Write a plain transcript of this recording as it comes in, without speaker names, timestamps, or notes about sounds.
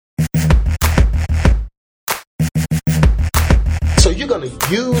going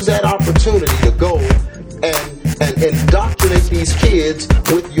to use that opportunity to go and indoctrinate these kids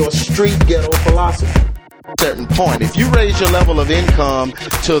with your street ghetto philosophy. Certain point, if you raise your level of income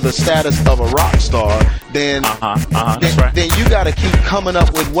to the status of a rock star, then then you got to keep coming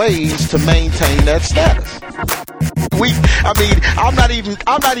up with ways to maintain that status. I'm not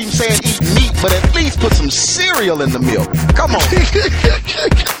even saying eat meat, but at least put some cereal in the milk. Come on.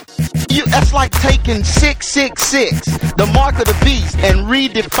 That's like taking 666, the mark of the beast, and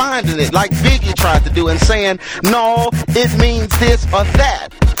redefining it like Biggie tried to do and saying, no, it means this or that.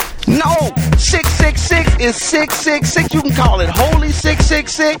 No, 666 is 666. You can call it Holy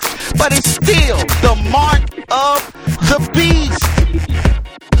 666, but it's still the mark of the beast.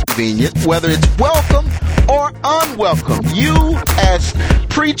 Convenient, whether it's welcome or unwelcome. You, as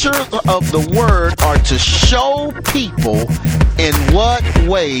preachers of the word, are to show people in what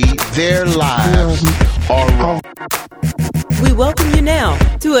way their lives are wrong. We welcome you now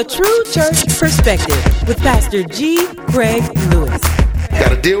to A True Church Perspective with Pastor G. Craig Lewis. Got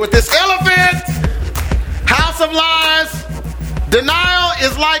to deal with this elephant. House of lies. Denial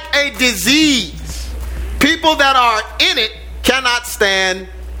is like a disease. People that are in it cannot stand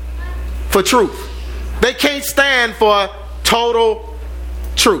for truth. They can't stand for total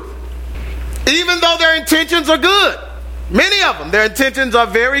truth. Even though their intentions are good. Many of them, their intentions are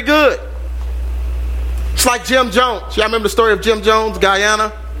very good. It's like Jim Jones. Y'all remember the story of Jim Jones,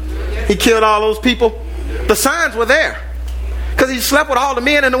 Guyana? He killed all those people. The signs were there. Because he slept with all the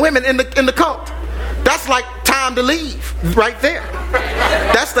men and the women in the cult. That's like time to leave right there.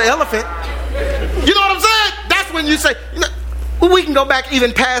 That's the elephant. You know what I'm saying? That's when you say, we can go back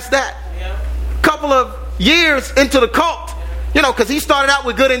even past that. Couple of years into the cult, because he started out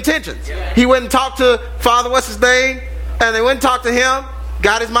with good intentions. He went and talked to Father, what's his name? And they went and talked to him,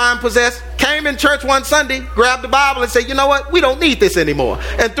 got his mind possessed, came in church one Sunday, grabbed the Bible and said, you know what? We don't need this anymore.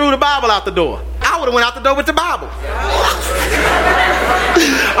 And threw the Bible out the door. I would have went out the door with the Bible.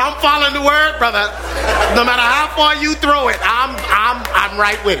 I'm following the word, brother. No matter how far you throw it, I'm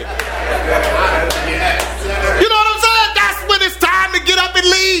right with it. You know what I'm saying? That's when it's time to get up and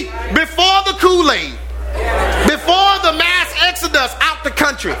leave. Before the Kool-Aid. Before the mass exodus out the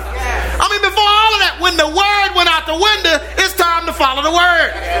country. Before all of that, when the word went out the window, it's time to follow the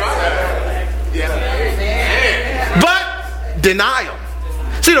word. But denial.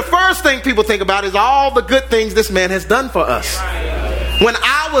 See, the first thing people think about is all the good things this man has done for us. When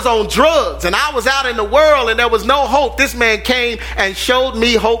I was on drugs and I was out in the world and there was no hope, this man came and showed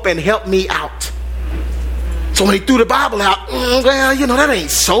me hope and helped me out. So when he threw the Bible out, that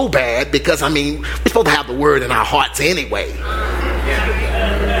ain't so bad because, we're supposed to have the word in our hearts anyway.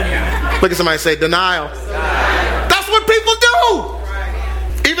 Look at somebody say, denial. That's what people do.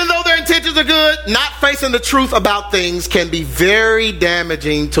 Even though their intentions are good, not facing the truth about things can be very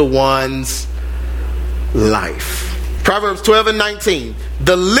damaging to one's life. Proverbs 12:19.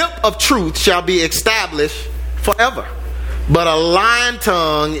 The lip of truth shall be established forever, but a lying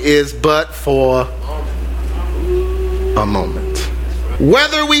tongue is but for a moment.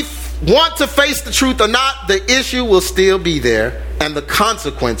 Whether we want to face the truth or not, the issue will still be there and the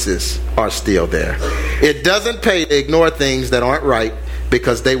consequences are still there. It doesn't pay to ignore things that aren't right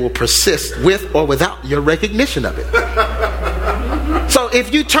because they will persist with or without your recognition of it. So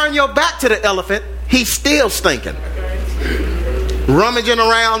if you turn your back to the elephant, he's still stinking. Rummaging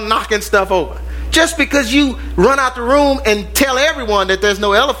around, knocking stuff over. Just because you run out the room and tell everyone that there's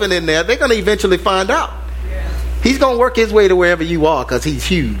no elephant in there, they're going to eventually find out. He's going to work his way to wherever you are because he's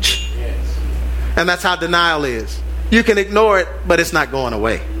huge. And that's how denial is. You can ignore it, but it's not going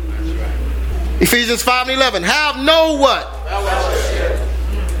away. Ephesians 5:11. Have no what?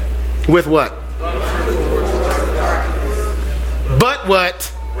 With what? But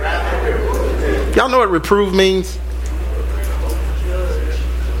what? Y'all know what reprove means?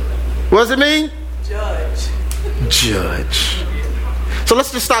 What does it mean? Judge. So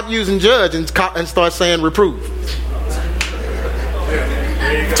let's just stop using judge and start saying reprove.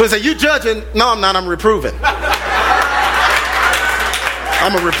 So he said, you judging? No, I'm not. I'm reproving.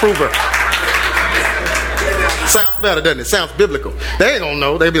 I'm a reprover. Sounds better, doesn't it? Sounds biblical. They ain't gonna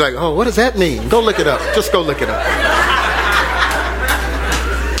know. They'll be like, oh, what does that mean? Go look it up. Just go look it up.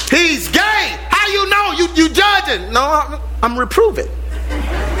 He's gay. How you know? You judging? No, I'm reproving.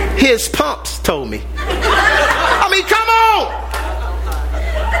 His pumps told me. Come on.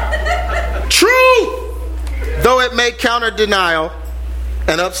 Truth, though it may counter denial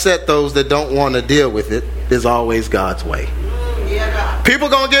and upset those that don't want to deal with it, is always God's way. People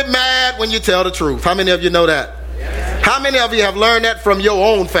gonna get mad when you tell the truth. How many of you know that? How many of you have learned that from your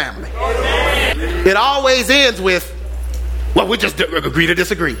own family? It always ends with, Well, we just agree to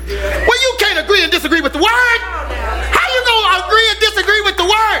disagree. Well, you can't agree and disagree with the word. How you gonna agree and disagree with the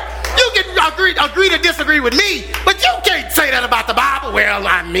word? You can agree to disagree with me, but you can't say that about the Bible. Well,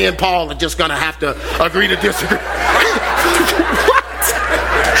 me and Paul are just gonna have to agree to disagree. What?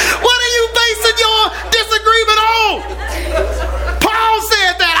 What are you basing your disagreement on? Paul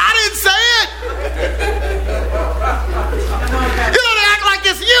said that. I didn't say it. You know, they act like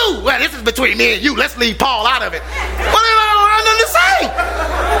it's you. Well, this is between me and you. Let's leave Paul out of it. Well, I don't have nothing to say.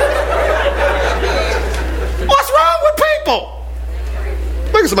 What's wrong with people?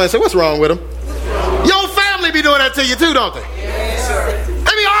 Look at somebody and say, what's wrong with them? Your family be doing that to you too, don't they?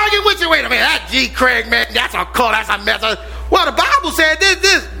 They be arguing with you. Wait a minute, that G. Craig, man, that's a cult, that's a mess. Well, the Bible said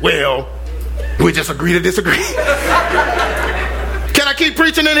this. Well, we just agree to disagree. Can I keep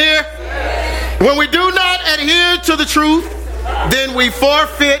preaching in here? When we do not adhere to the truth, then we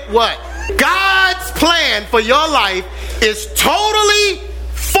forfeit what? God's plan for your life is totally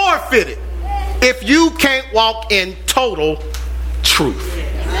forfeited if you can't walk in total truth.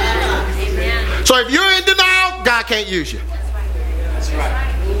 So if you're in denial, God can't use you.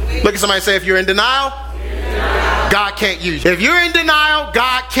 Look at somebody and say, if you're in denial, God can't use you. If you're in denial,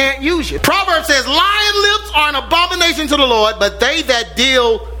 God can't use you. Proverbs says, lying lips are an abomination to the Lord, but they that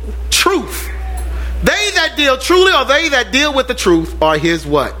deal truth, they that deal truly, or they that deal with the truth are his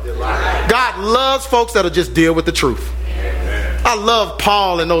what? God loves folks that'll just deal with the truth. I love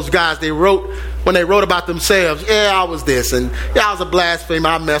Paul and those guys. When they wrote about themselves, yeah, I was this, and yeah, I was a blasphemer,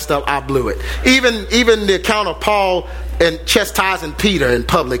 I messed up, I blew it. Even the account of Paul and chastising Peter in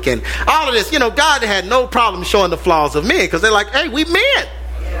public and all of this, you know, God had no problem showing the flaws of men, because they're like, hey, we men,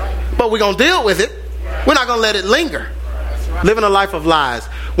 but we're going to deal with it. We're not going to let it linger. Living a life of lies.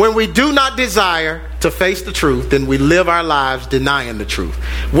 When we do not desire to face the truth, then we live our lives denying the truth.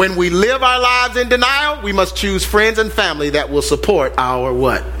 When we live our lives in denial, we must choose friends and family that will support our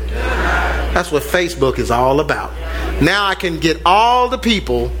what? That's what Facebook is all about. Now I can get all the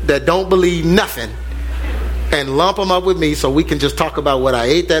people that don't believe nothing and lump them up with me so we can just talk about what I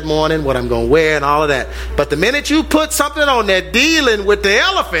ate that morning, what I'm going to wear, and all of that. But the minute you put something on there dealing with the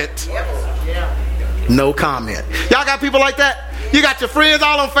elephant, no comment. Y'all got people like that? You got your friends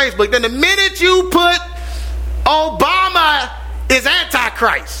all on Facebook. Then the minute you put Obama is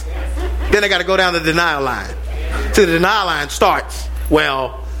Antichrist, then they got to go down the denial line. So the denial line starts,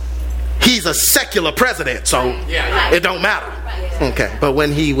 well, he's a secular president, so it don't matter. Okay, but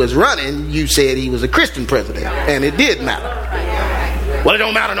when he was running, you said he was a Christian president, and it did matter. Well, it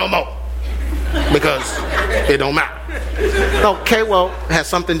don't matter no more, because it don't matter. Okay, well, has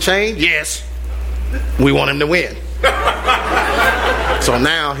something changed? Yes. We want him to win. So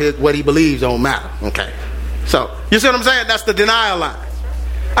now what he believes don't matter. Okay. So, you see what I'm saying? That's the denial line.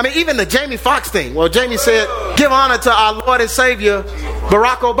 I mean, even the Jamie Foxx thing. Well, Jamie said, give honor to our Lord and Savior,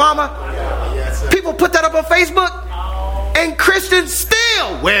 Barack Obama. People put that up on Facebook, and Christians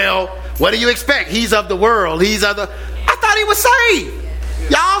still, well, what do you expect? He's of the world. I thought he was saved.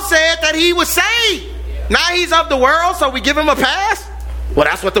 Y'all said that he was saved. Now he's of the world, so we give him a pass? Well,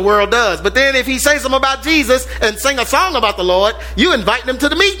 that's what the world does. But then if he says something about Jesus and sing a song about the Lord, you invite him to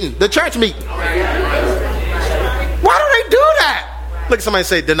the meeting, the church meeting. Why do they do that? Look at somebody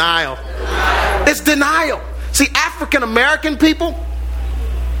say denial. It's denial. See, African American people,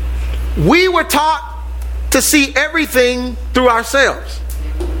 we were taught to see everything through ourselves.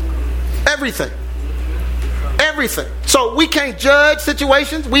 Everything. So we can't judge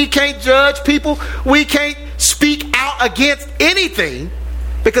situations. We can't judge people. We can't speak out against anything,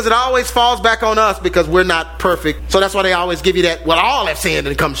 because it always falls back on us, because we're not perfect. So that's why they always give you that, well, all have sinned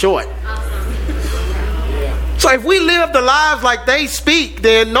and come short. So if we live the lives like they speak,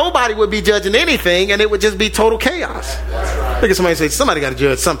 then nobody would be judging anything, and it would just be total chaos. Look at somebody and say, somebody got to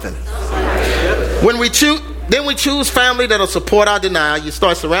judge something. When we choose family that'll support our denial. You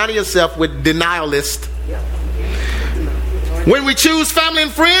start surrounding yourself with denialists. When we choose family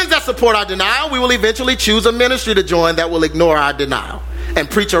and friends that support our denial, we will eventually choose a ministry to join that will ignore our denial and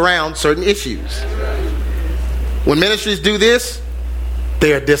preach around certain issues. When ministries do this,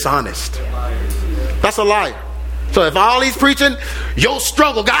 they are dishonest. That's a liar. So if all he's preaching, your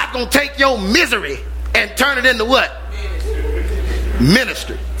struggle, God's going to take your misery and turn it into what?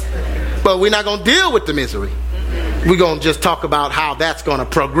 Ministry. But we're not going to deal with the misery. We're going to just talk about how that's going to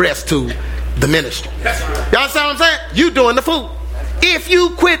progress to the ministry. Y'all understand what I'm saying? You doing the food. If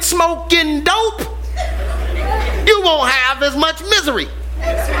you quit smoking dope, you won't have as much misery.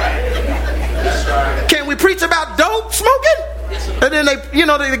 Can we preach about dope smoking? And then they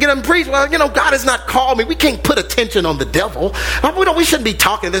get them preach. Well, God has not called me. We can't put attention on the devil. We shouldn't be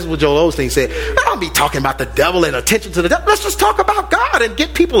talking. This is what Joel Osteen said. I don't be talking about the devil and attention to the devil. Let's just talk about God and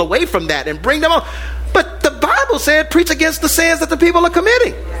get people away from that and bring them on. But the Bible said preach against the sins that the people are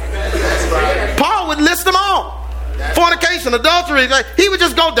committing. Right. Paul would list them all. Fornication, adultery. He would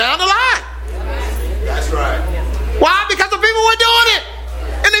just go down the line. That's right. Why? Because the people were doing it.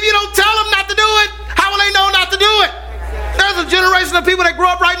 And if you don't tell them not to do it, how will they know not to do it? There's a generation of people that grow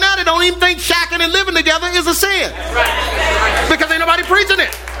up right now that don't even think shacking and living together is a sin. Because ain't nobody preaching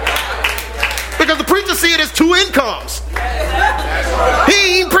it. Because the preachers see it as two incomes.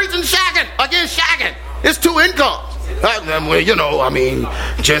 He ain't preaching shacking against shacking. It's two incomes.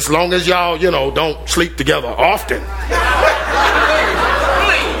 Just long as y'all, don't sleep together often.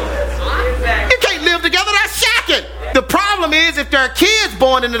 You can't live together, that's shacking. The problem is if there are kids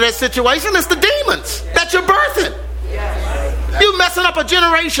born into that situation, it's the demons that you're birthing. You messing up a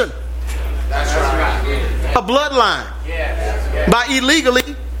generation. That's right. A bloodline. By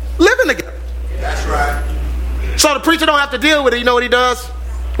illegally living together. That's right. So the preacher don't have to deal with it. You know what he does?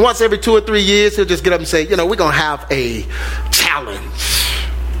 Once every 2 or 3 years, he'll just get up and say, we're going to have a challenge.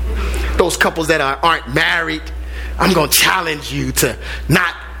 Those couples that aren't married, I'm going to challenge you to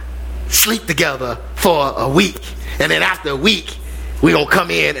not sleep together for a week. And then after a week, we're going to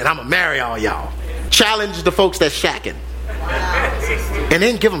come in and I'm going to marry all y'all. Challenge the folks that's shacking. And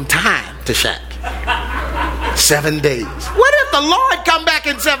then give them time to shack. 7 days. What if the Lord come back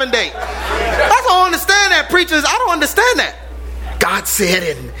in 7 days? I don't understand that, preachers. I don't understand that. God said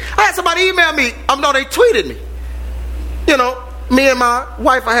it. I had somebody email me. They tweeted me. Me and my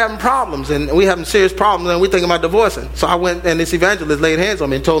wife are having problems, and we having serious problems, and we're thinking about divorcing. So I went, and this evangelist laid hands on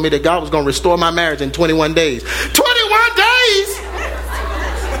me and told me that God was going to restore my marriage in 21 days. 21 days?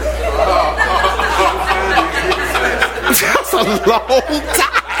 That's a long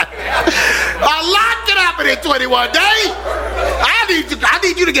time. A lot can happen in 21 days. I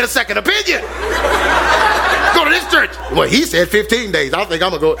need you to get a second opinion. Go to this church. Well, he said 15 days. I think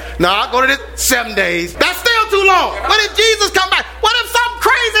I'm going to go. No, I'll go to this 7 days. That's still too long. What if Jesus come back? What if something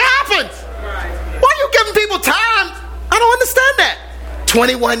crazy happens? Why are you giving people time? I don't understand that.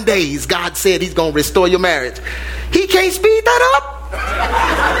 21 days, God said he's going to restore your marriage. He can't speed that up.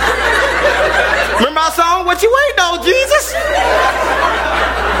 Remember our song, What You Waiting On, Jesus?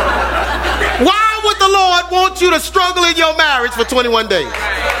 Why would the Lord want you to struggle in your marriage for 21 days?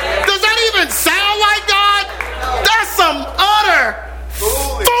 Does that even sound like God? That's some utter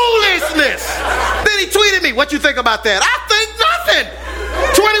foolishness. Then he tweeted me, what you think about that? I think nothing.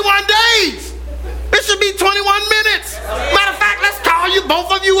 21 days. It should be 21 minutes. Matter of fact, let's call you,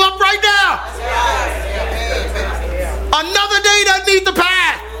 both of you up right now. Another day doesn't need to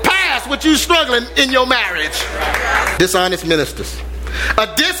pass with you struggling in your marriage. Dishonest ministers. A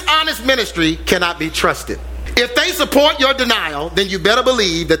dishonest ministry cannot be trusted. If they support your denial, then you better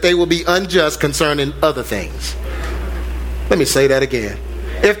believe that they will be unjust concerning other things. Let me say that again.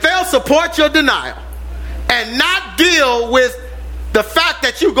 If they'll support your denial and not deal with the fact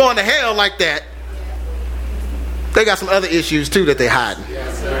that you're going to hell like that, they got some other issues too that they're hiding.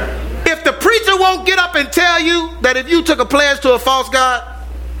 Yes, sir. If the preacher won't get up and tell you that if you took a pledge to a false god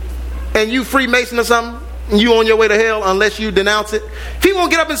and you Freemason or something, you on your way to hell unless you denounce it, if he won't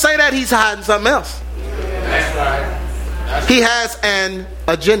get up and say that, he's hiding something else. That's right. He has an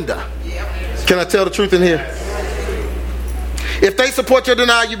agenda. Can I tell the truth in here? If they support your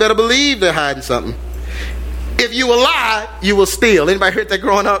denial, you better believe they're hiding something. If you will lie, you will steal. Anybody heard that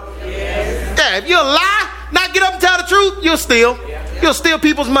growing up? Yeah, if you'll lie, not get up and tell the truth, you'll steal. You'll steal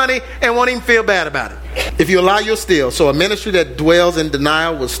people's money and won't even feel bad about it. If you lie, you'll steal. So a ministry that dwells in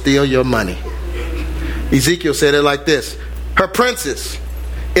denial will steal your money. Ezekiel said it like this: her princes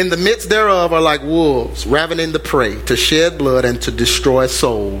in the midst thereof are like wolves, ravening the prey, to shed blood and to destroy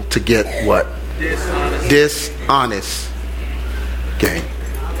soul, to get what? Dishonest gain.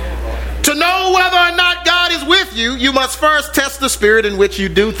 To know whether or not God is with you, you must first test the spirit in which you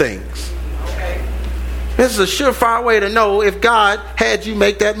do things. This is a surefire way to know if God had you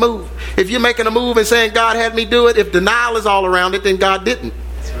make that move. If you're making a move and saying God had me do it, if denial is all around it, then God didn't.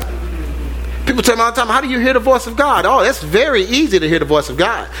 People tell me all the time, how do you hear the voice of God? Oh, it's very easy to hear the voice of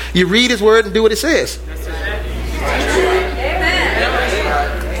God. You read his word and do what it says.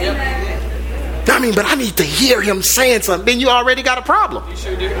 But I need to hear him saying something. Then you already got a problem. You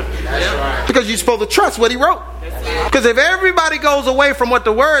sure do. That's right. Because you're supposed to trust what he wrote. Because if everybody goes away from what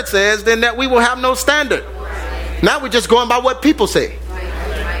the word says, then that we will have no standard. Now we're just going by what people say.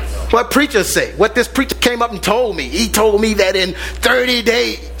 What preachers say. What this preacher came up and told me. He told me that in 30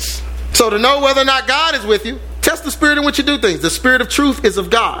 days. So to know whether or not God is with you, Test the spirit in which you do things. The spirit of truth is of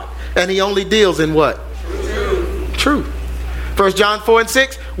God, and he only deals in what? Truth. 1 John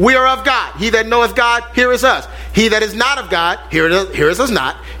 4:6, we are of God. He that knoweth God, heareth us. He that is not of God, heareth us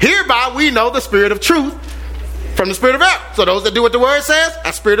not. Hereby we know the spirit of truth from the spirit of error. So those that do what the word says,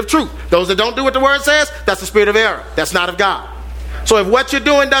 that's spirit of truth. Those that don't do what the word says, that's the spirit of error. That's not of God. So if what you're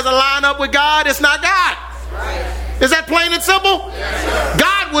doing doesn't line up with God, it's not God. Is that plain and simple?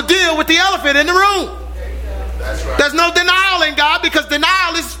 God will deal with the elephant in the room. There's no denial in God, because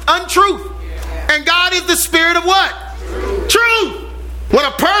denial is untruth. And God is the spirit of what? Truth. When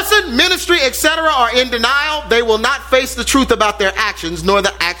a person, ministry, etc. are in denial, they will not face the truth about their actions, nor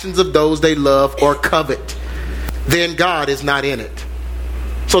the actions of those they love or covet. Then God is not in it.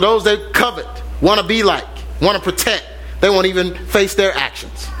 So those they covet, want to be like, want to protect, they won't even face their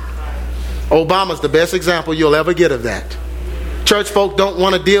actions. Obama's the best example you'll ever get of that. Church folk don't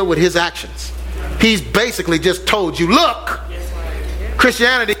want to deal with his actions. He's basically just told you, look,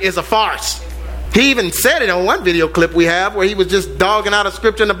 Christianity is a farce. He even said it on one video clip we have, where he was just dogging out a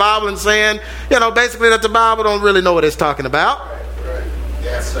scripture in the Bible and saying, basically that the Bible don't really know what it's talking about.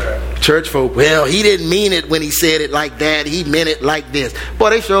 Yes, sir. Church folk, well, he didn't mean it when he said it like that. He meant it like this.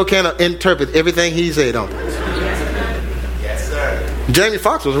 Boy, they sure can't interpret everything he said, don't they? Yes, sir. Jamie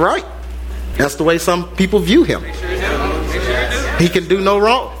Foxx was right. That's the way some people view him. He can do no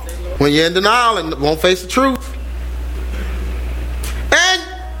wrong when you're in denial and won't face the truth. And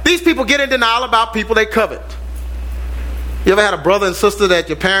these people get in denial about people they covet. You ever had a brother and sister that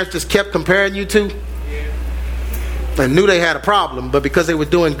your parents just kept comparing you to? And knew they had a problem, but because they were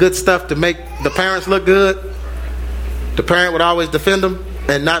doing good stuff to make the parents look good, the parent would always defend them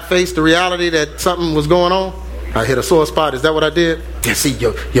and not face the reality that something was going on. I hit a sore spot. Is that what I did? Yeah, see,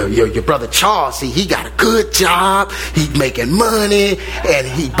 your brother Charles, see, he got a good job. He's making money, and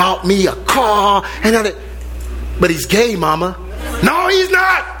he bought me a car. But he's gay, Mama. No, he's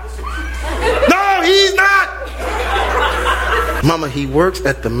not. No, he's not. Mama, he works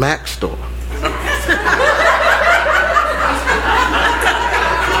at the Mac store.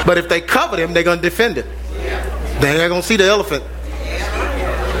 But if they covet him, they're going to defend him. They ain't going to see the elephant.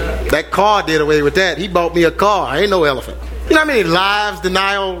 That car did away with that. He bought me a car. Ain't no elephant. You know how many lives,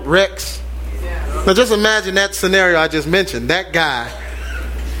 denial, wrecks? Now just imagine that scenario I just mentioned. That guy,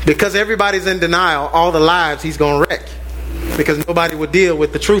 because everybody's in denial, all the lives he's going to wreck. Because nobody will deal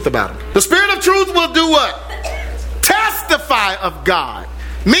with the truth about him. The spirit of truth will do what? Testify of God.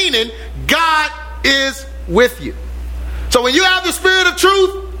 Meaning, God is with you. So when you have the spirit of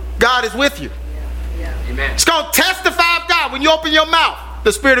truth, God is with you. Amen. It's going to testify of God. When you open your mouth,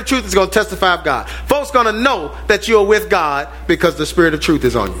 the spirit of truth is going to testify of God. Folks going to know that you're with God because the spirit of truth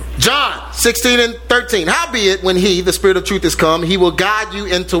is on you. John 16:13. Howbeit, when he, the spirit of truth, is come, he will guide you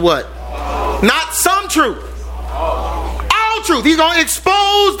into what? Not some truth. All truth. He's going to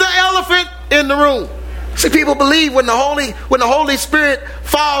expose the elephant in the room. See, people believe when the Holy Spirit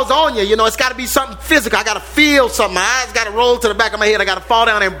falls on you, it's got to be something physical. I got to feel something. My eyes got to roll to the back of my head. I got to fall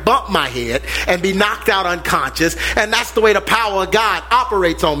down and bump my head and be knocked out unconscious. And that's the way the power of God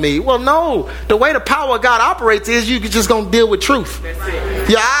operates on me. Well, no. The way the power of God operates is you just going to deal with truth.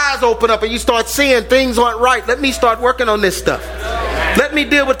 Your eyes open up and you start seeing things aren't right. Let me start working on this stuff. Let me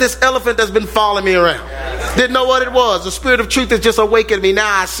deal with this elephant that's been following me around. Didn't know what it was. The spirit of truth is just awakening me.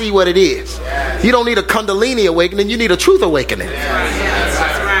 Now I see what it is. You don't need a Kundalini awakening. You need a truth awakening.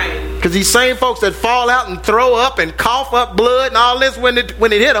 Because these same folks that fall out and throw up and cough up blood and all this, when it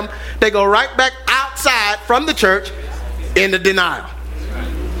hit them, they go right back outside from the church into denial.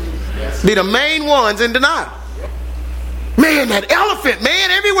 Be the main ones in denial. Man, that elephant,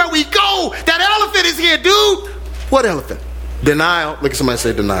 man, everywhere we go, that elephant is here, dude. What elephant? Denial. Look at somebody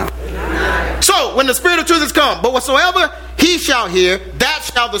say denial. So, when the spirit of truth is come, but whatsoever he shall hear, that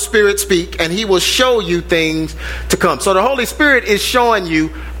shall the Spirit speak, and he will show you things to come. So the Holy Spirit is showing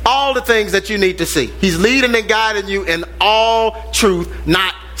you all the things that you need to see. He's leading and guiding you in all truth,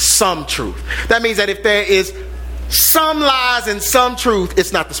 not some truth. That means that if there is some lies and some truth,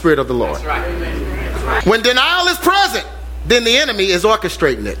 it's not the Spirit of the Lord. That's right. That's right. When denial is present, then the enemy is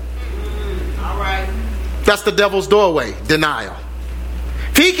orchestrating it. All right. That's the devil's doorway, denial.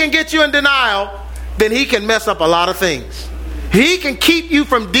 If he can get you in denial, then he can mess up a lot of things. He can keep you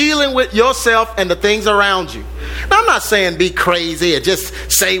from dealing with yourself and the things around you. Now, I'm not saying be crazy and just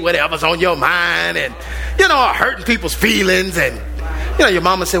say whatever's on your mind and, hurting people's feelings. And, your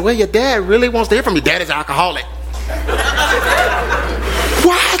mama said, well, your dad really wants to hear from you. Dad is alcoholic.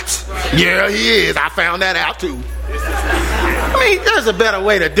 What? Yeah, he is. I found that out too. I mean, there's a better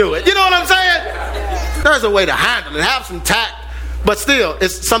way to do it. You know what I'm saying? There's a way to handle it. Have some tact But still,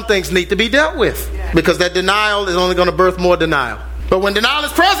 some things need to be dealt with, because that denial is only going to birth more denial. But when denial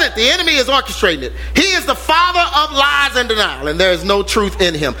is present, the enemy is orchestrating it. He is the father of lies and denial, and there is no truth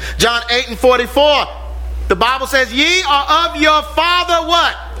in him. John 8:44, the Bible says, ye are of your father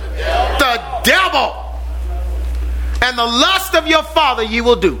what? The devil. And the lust of your father ye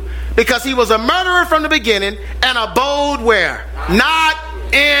will do. Because he was a murderer from the beginning and abode where? Not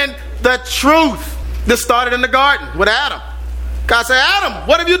in the truth. This started in the garden with Adam. God said, Adam,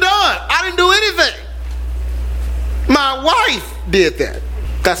 what have you done? I didn't do anything. My wife did that.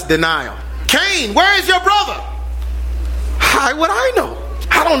 That's denial. Cain, where is your brother? How would I know?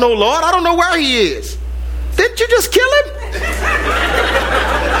 I don't know, Lord. I don't know where he is. Didn't you just kill him?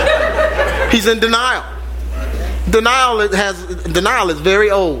 He's in denial. Denial is very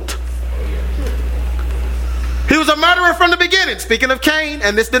old. He was a murderer from the beginning, speaking of Cain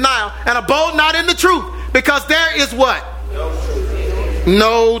and this denial, and abode not in the truth, because there is what?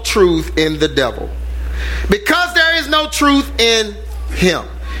 No truth in the devil. Because there is no truth in him.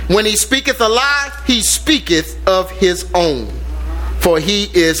 When he speaketh a lie, he speaketh of his own, for he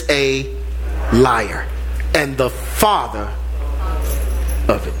is a liar and the father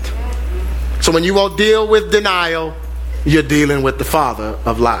of it. So when you won't deal with denial, you're dealing with the father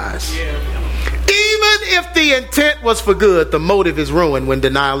of lies. Even if the intent was for good, the motive is ruined when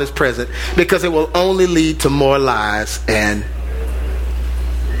denial is present, because it will only lead to more lies and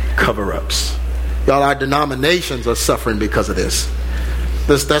cover-ups. Y'all, our denominations are suffering because of this.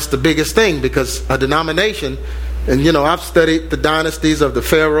 That's the biggest thing, because a denomination, and you know, I've studied the dynasties of the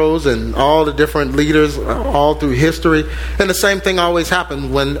pharaohs and all the different leaders all through history, and the same thing always happens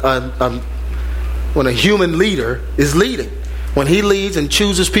when a human leader is leading. When he leads and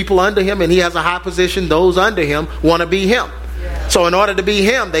chooses people under him and he has a high position, those under him want to be him. So in order to be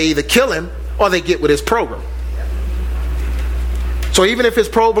him, they either kill him or they get with his program. So even if his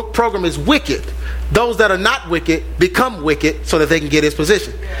program is wicked, those that are not wicked become wicked so that they can get his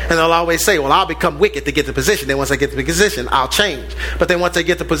position. And they'll always say, well, I'll become wicked to get the position. Then once I get the position, I'll change. But then once they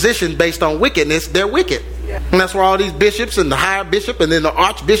get the position based on wickedness, they're wicked. And that's where all these bishops and the higher bishop and then the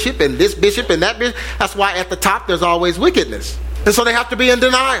archbishop and this bishop and that bishop, that's why at the top there's always wickedness. And so they have to be in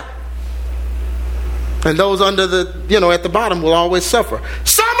denial. And those under the, at the bottom will always suffer.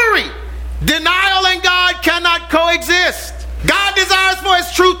 Summary: denial and God cannot coexist. God desires for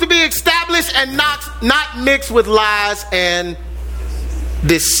his truth to be established and not mixed with lies and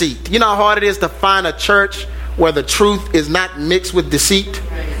deceit. You know how hard it is to find a church where the truth is not mixed with deceit?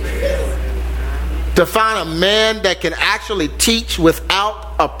 To find a man that can actually teach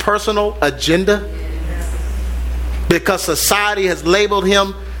without a personal agenda? Because society has labeled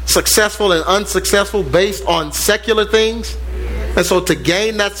him successful and unsuccessful based on secular things. And so to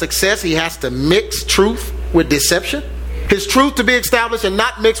gain that success, he has to mix truth with deception. His truth to be established and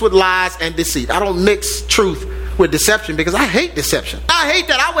not mixed with lies and deceit. I don't mix truth with deception because I hate deception. I hate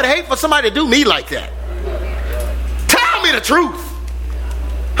that. I would hate for somebody to do me like that. Tell me the truth.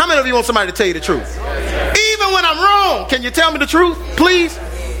 How many of you want somebody to tell you the truth? Even when I'm wrong, can you tell me the truth, please?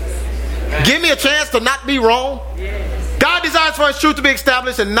 Give me a chance to not be wrong. God desires for his truth to be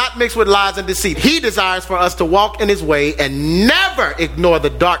established and not mixed with lies and deceit. He desires for us to walk in his way and never ignore the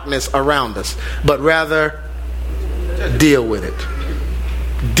darkness around us, but rather deal with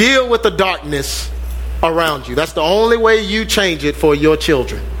it. Deal with the darkness around you. That's the only way you change it for your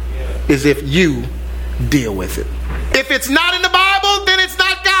children, is if you deal with it. If it's not in the Bible, then it's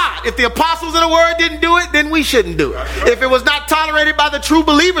not God. If the apostles in the word didn't do it, then we shouldn't do it. If it was not tolerated by the true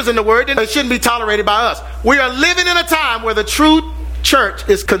believers in the word, then it shouldn't be tolerated by us. We are living in a time where the true church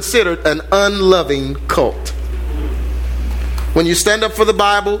is considered an unloving cult. When you stand up for the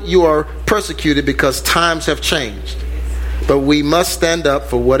Bible, you are persecuted because times have changed. But we must stand up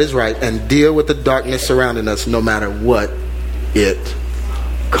for what is right and deal with the darkness surrounding us, no matter what it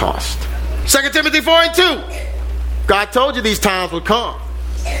costs. 2 Timothy 4:2. God told you these times would come.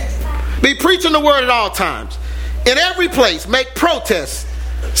 Be preaching the word at all times. In every place, make protests.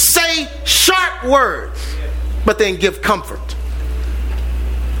 Say sharp words, but then give comfort.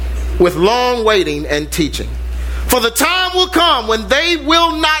 With long waiting and teaching. For the time will come when they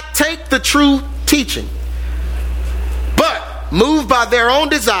will not take the true teaching. But, moved by their own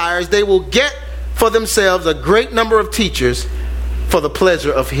desires, they will get for themselves a great number of teachers for the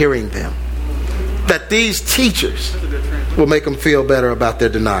pleasure of hearing them. That these teachers will make them feel better about their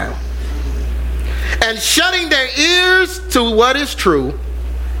denial. And shutting their ears to what is true,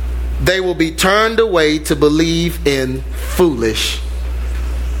 they will be turned away to believe in foolish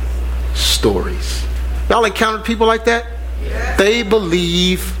stories. Y'all encountered people like that? They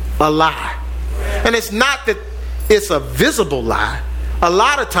believe a lie. And it's not that it's a visible lie, a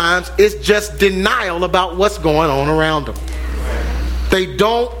lot of times it's just denial about what's going on around them. They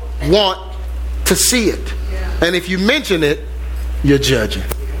don't want to see it. And if you mention it, you're judging.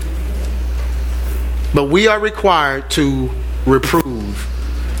 But we are required to reprove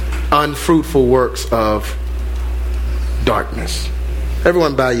unfruitful works of darkness.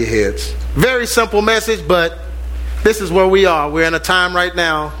 Everyone bow your heads. Very simple message, but this is where we are. We're in a time right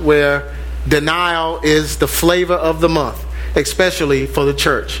now where denial is the flavor of the month, especially for the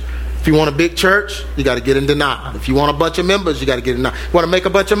church. If you want a big church, you got to get in denial. If you want a bunch of members, you got to get in denial. You want to make a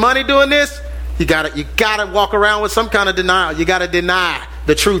bunch of money doing this? You got to walk around with some kind of denial. You got to deny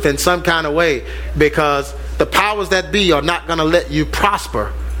the truth in some kind of way, because the powers that be are not going to let you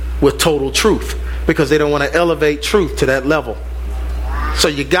prosper with total truth, because they don't want to elevate truth to that level. So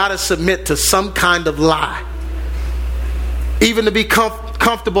you got to submit to some kind of lie. Even to be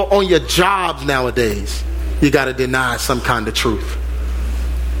comfortable on your jobs nowadays, you got to deny some kind of truth.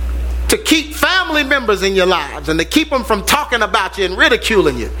 To keep family members in your lives and to keep them from talking about you and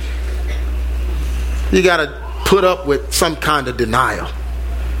ridiculing you, you got to put up with some kind of denial.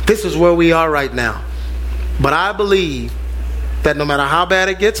 This is where we are right now. But I believe that no matter how bad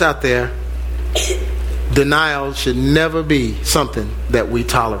it gets out there, denial should never be something that we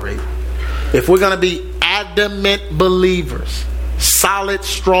tolerate. If we're going to be adamant believers, solid,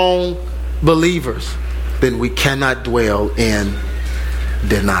 strong believers, then we cannot dwell in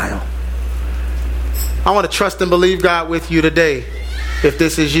denial. I want to trust and believe God with you today. If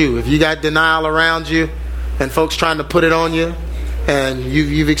this is you, if you got denial around you and folks trying to put it on you, and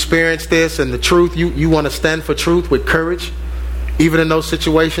you've experienced this, and the truth, you want to stand for truth with courage, even in those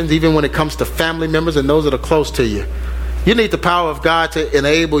situations, even when it comes to family members and those that are close to you. You need the power of God to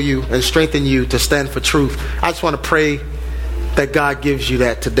enable you and strengthen you to stand for truth. I just want to pray that God gives you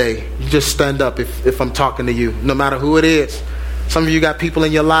that today. You just stand up if I'm talking to you, no matter who it is. Some of you got people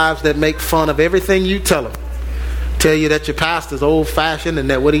in your lives that make fun of everything you tell them. Tell you that your pastor's old-fashioned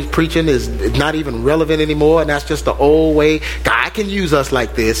and that what he's preaching is not even relevant anymore, and that's just the old way. God can use us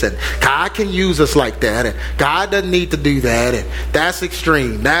like this, and God can use us like that, and God doesn't need to do that, and that's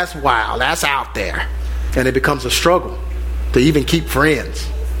extreme, that's wild, that's out there. And it becomes a struggle to even keep friends,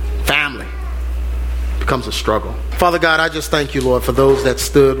 family. It becomes a struggle. Father God, I just thank you, Lord, for those that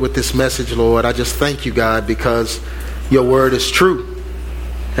stood with this message, Lord. I just thank you, God, because your word is true.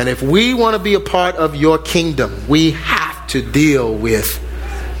 And if we want to be a part of your kingdom, we have to deal with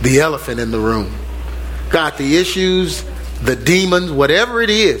the elephant in the room. God, the issues, the demons, whatever it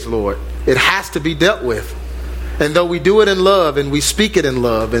is, Lord, it has to be dealt with. And though we do it in love and we speak it in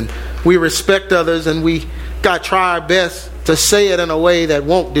love and we respect others and we, God, try our best to say it in a way that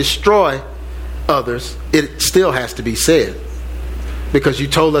won't destroy others, it still has to be said. Because you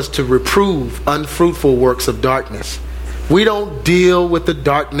told us to reprove unfruitful works of darkness. We don't deal with the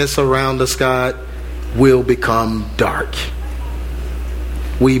darkness around us, God. We'll become dark.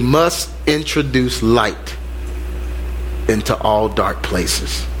 We must introduce light into all dark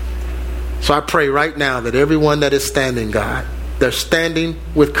places. So I pray right now that everyone that is standing, God, they're standing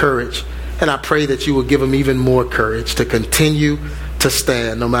with courage. And I pray that you will give them even more courage to continue to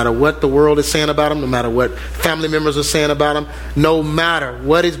stand, no matter what the world is saying about them, no matter what family members are saying about them, no matter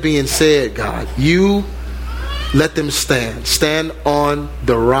what is being said, God, you let them stand. Stand on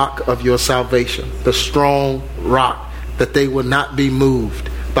the rock of your salvation, the strong rock, that they will not be moved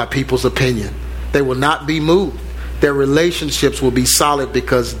by people's opinion. They will not be moved. Their relationships will be solid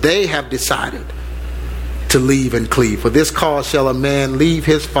because they have decided to leave and cleave. For this cause shall a man leave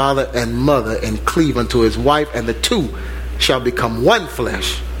his father and mother and cleave unto his wife, and the two shall become one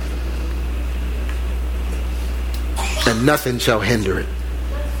flesh, and nothing shall hinder it.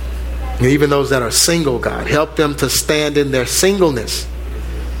 And even those that are single, God, help them to stand in their singleness.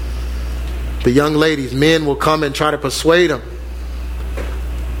 The young ladies, men will come and try to persuade them.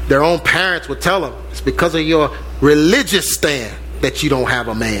 Their own parents will tell them, it's because of your religious stand that you don't have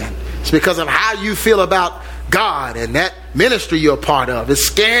a man. It's because of how you feel about God and that ministry you're a part of. It's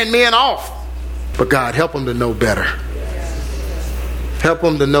scaring men off. But God, help them to know better. Help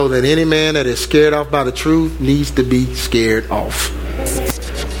them to know that any man that is scared off by the truth needs to be scared off.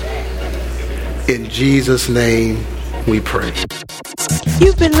 In Jesus' name we pray.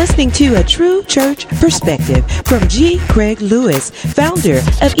 You've been listening to A True Church Perspective from G. Craig Lewis, founder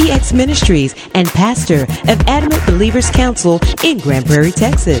of EX Ministries and pastor of Adamant Believers Council in Grand Prairie,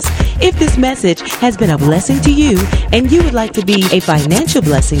 Texas. If this message has been a blessing to you and you would like to be a financial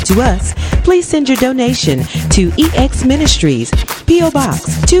blessing to us, please send your donation to EX Ministries, P.O. Box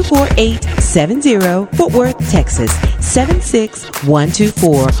 24870, Fort Worth, Texas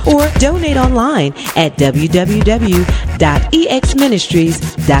 76124 or donate online at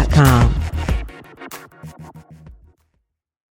www.exministries.com.